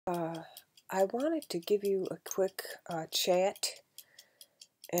Uh, I wanted to give you a quick chat,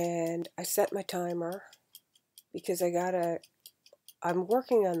 and I set my timer because I'm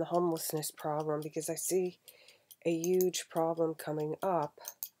working on the homelessness problem because I see a huge problem coming up.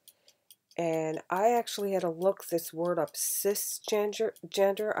 And I actually had to look this word up, cisgender.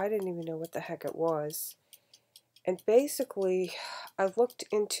 I didn't even know what the heck it was. And basically, I looked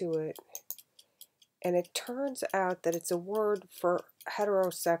into it, and it turns out that it's a word for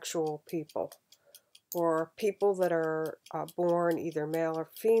heterosexual people, or people that are born either male or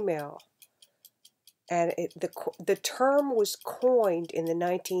female. And the term was coined in the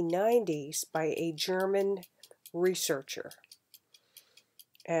 1990s by a German researcher.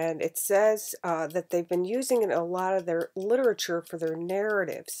 And it says that they've been using it in a lot of their literature for their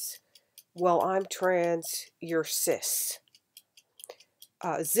narratives. Well, I'm trans, you're cis.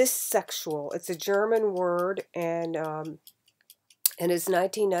 Cis-sexual. It's a German word, and his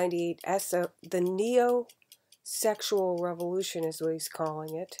 1998 essay, The Neo-Sexual Revolution is what he's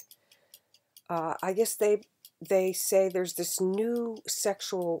calling it. I guess they say there's this new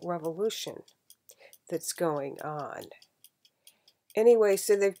sexual revolution that's going on. Anyway,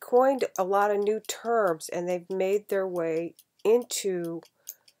 so they've coined a lot of new terms, and they've made their way into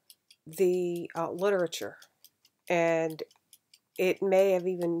the literature, and it may have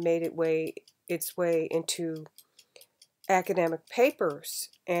even made its way into academic papers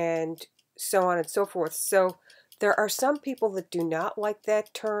and so on and so forth. So there are some people that do not like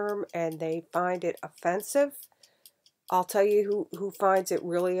that term and they find it offensive. I'll tell you who finds it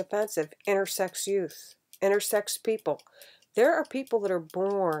really offensive: intersex youth, intersex people. There are people that are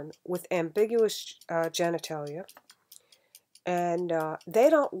born with ambiguous genitalia, and they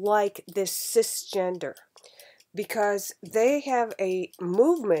don't like this cisgender because they have a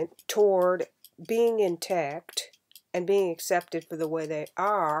movement toward being intact and being accepted for the way they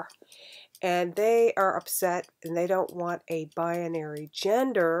are, and they are upset and they don't want a binary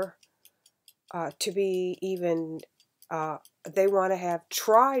gender to be even, they want to have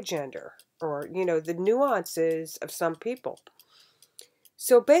trigender, or, the nuances of some people.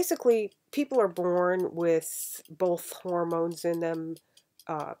 So basically, people are born with both hormones in them,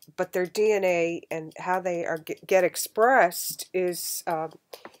 but their DNA and how they get expressed is,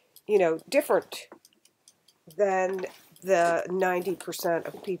 different than the 90%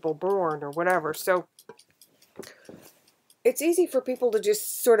 of people born or whatever. So it's easy for people to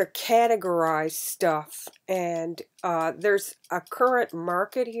just sort of categorize stuff. And there's a current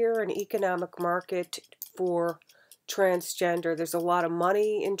market here, an economic market for transgender. There's a lot of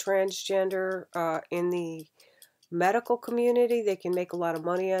money in transgender in the medical community. They can make a lot of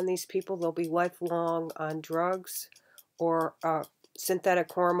money on these people. They'll be lifelong on drugs or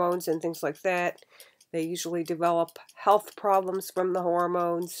synthetic hormones and things like that. They usually develop health problems from the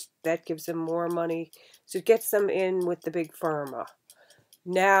hormones. That gives them more money. So it gets them in with the big pharma.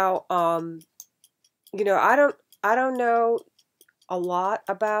 Now, I don't know a lot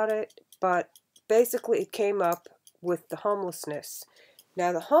about it, but basically it came up with the homelessness.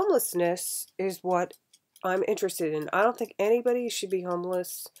 Now, the homelessness is what I'm interested in. I don't think anybody should be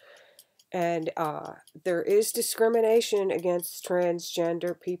homeless. And there is discrimination against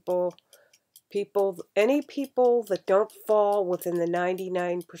transgender people. Any people that don't fall within the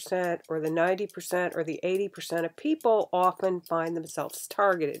 99% or the 90% or the 80% of people often find themselves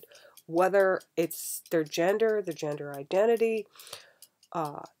targeted, whether it's their gender identity,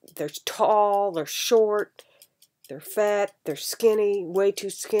 they're tall, they're short, they're fat, they're skinny, way too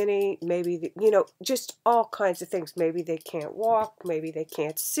skinny, maybe, just all kinds of things. Maybe they can't walk, maybe they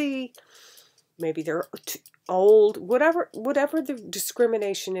can't see, maybe they're old, whatever the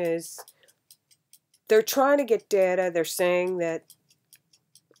discrimination is. They're trying to get data. They're saying that,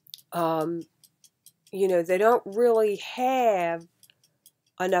 they don't really have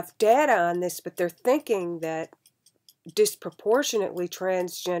enough data on this, but they're thinking that disproportionately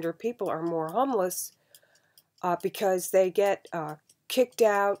transgender people are more homeless because they get kicked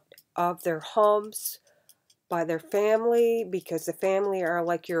out of their homes by their family because the family are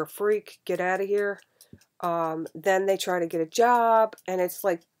like, you're a freak, get out of here. Then they try to get a job, and it's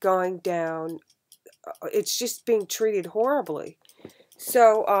like going down. It's just being treated horribly.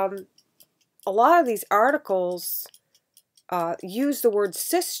 So a lot of these articles use the word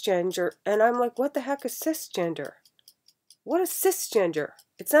cisgender, and I'm like, what the heck is cisgender? What is cisgender?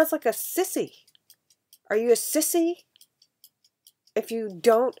 It sounds like a sissy. Are you a sissy if you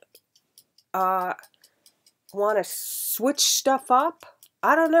don't want to switch stuff up?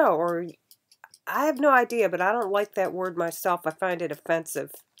 I don't know, or I have no idea, but I don't like that word myself. I find it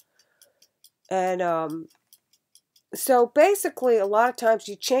offensive. And So basically, a lot of times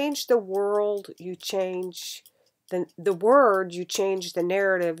you change the world, you change the word, you change the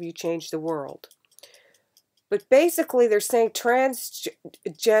narrative, you change the world. But basically, they're saying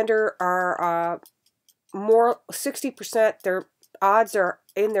transgender are more 60%. Their odds are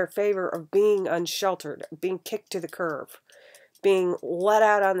in their favor of being unsheltered, being kicked to the curb, being let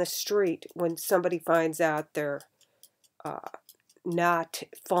out on the street when somebody finds out they're not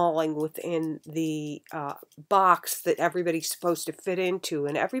falling within the box that everybody's supposed to fit into,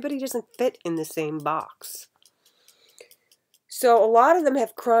 and everybody doesn't fit in the same box. So a lot of them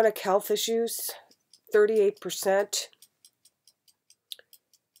have chronic health issues, 38%.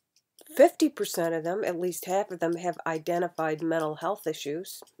 50% of them, at least half of them, have identified mental health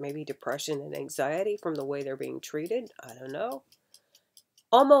issues, maybe depression and anxiety from the way they're being treated. I don't know.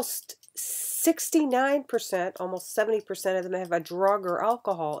 Almost 69%, almost 70% of them have a drug or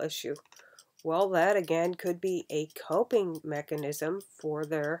alcohol issue. Well, that again could be a coping mechanism for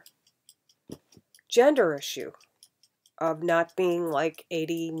their gender issue of not being like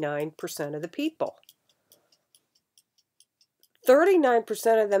 89% of the people.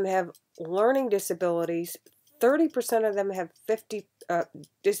 39% of them have learning disabilities. 30% of them have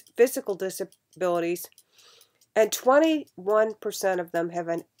physical disabilities. And 21% of them have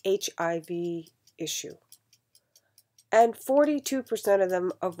an HIV issue. And 42% of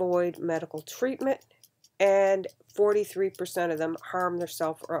them avoid medical treatment. And 43% of them harm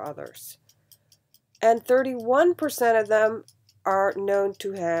themselves or others. And 31% of them are known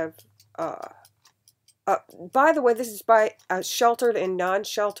to have, by the way, this is by sheltered and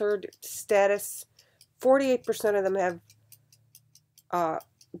non-sheltered status. 48% of them have,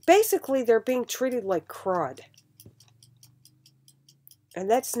 basically they're being treated like crud. And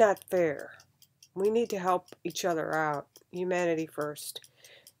that's not fair. We need to help each other out. Humanity first.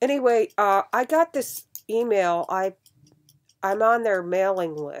 Anyway, I got this email. I'm on their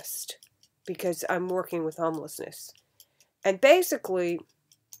mailing list because I'm working with homelessness. And basically,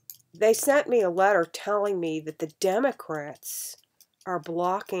 they sent me a letter telling me that the Democrats are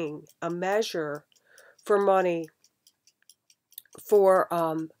blocking a measure for money for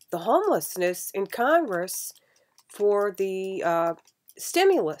the homelessness in Congress for the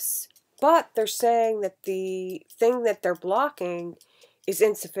stimulus. But they're saying that the thing that they're blocking is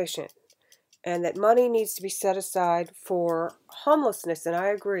insufficient and that money needs to be set aside for homelessness. And I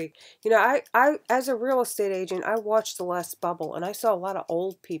agree. You know, I as a real estate agent, I watched the last bubble and I saw a lot of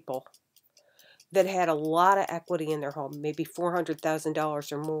old people that had a lot of equity in their home, maybe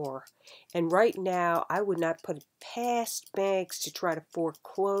 $400,000 or more. And right now, I would not put it past banks to try to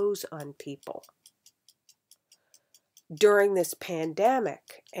foreclose on people during this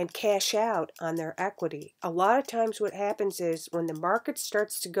pandemic and cash out on their equity. A lot of times what happens is when the market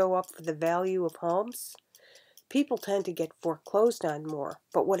starts to go up for the value of homes, people tend to get foreclosed on more.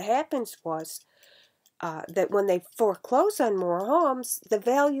 But what happens was that when they foreclose on more homes, the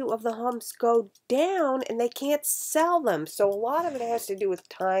value of the homes go down and they can't sell them. So a lot of it has to do with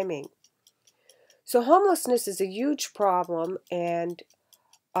timing. So homelessness is a huge problem, and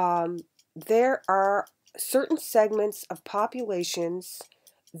there are certain segments of populations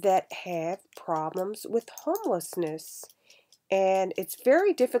that have problems with homelessness. And it's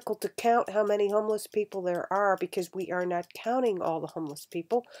very difficult to count how many homeless people there are because we are not counting all the homeless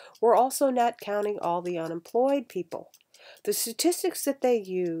people. We're also not counting all the unemployed people. The statistics that they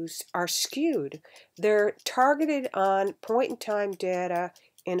use are skewed. They're targeted on point-in-time data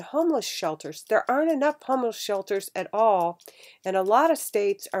in homeless shelters. There aren't enough homeless shelters at all, and a lot of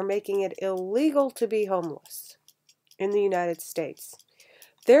states are making it illegal to be homeless in the United States.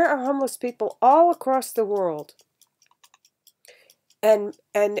 There are homeless people all across the world. And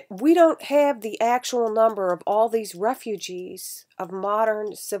we don't have the actual number of all these refugees of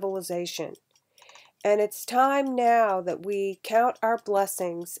modern civilization. And it's time now that we count our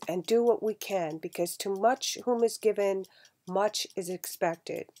blessings and do what we can, because to much whom is given, much is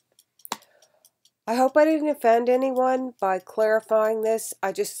expected. I hope I didn't offend anyone by clarifying this.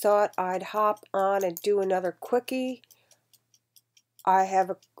 I just thought I'd hop on and do another quickie. I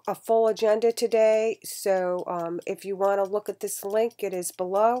have a full agenda today, so if you want to look at this link, it is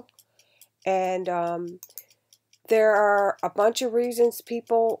below. And there are a bunch of reasons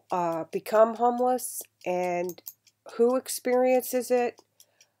people become homeless and who experiences it.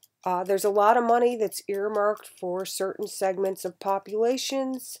 There's a lot of money that's earmarked for certain segments of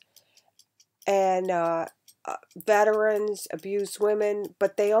populations, and veterans, abused women,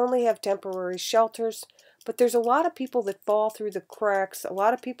 but they only have temporary shelters. But there's a lot of people that fall through the cracks, a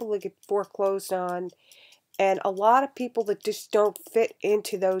lot of people that get foreclosed on, and a lot of people that just don't fit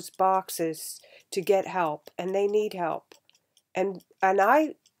into those boxes to get help, and they need help. And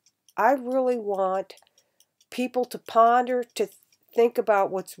I really want people to ponder, to think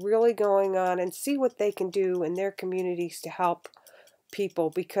about what's really going on and see what they can do in their communities to help people,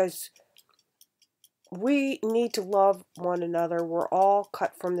 because we need to love one another. We're all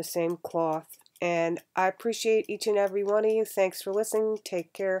cut from the same cloth. And I appreciate each and every one of you. Thanks for listening.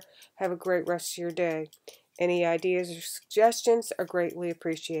 Take care. Have a great rest of your day. Any ideas or suggestions are greatly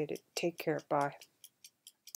appreciated. Take care. Bye.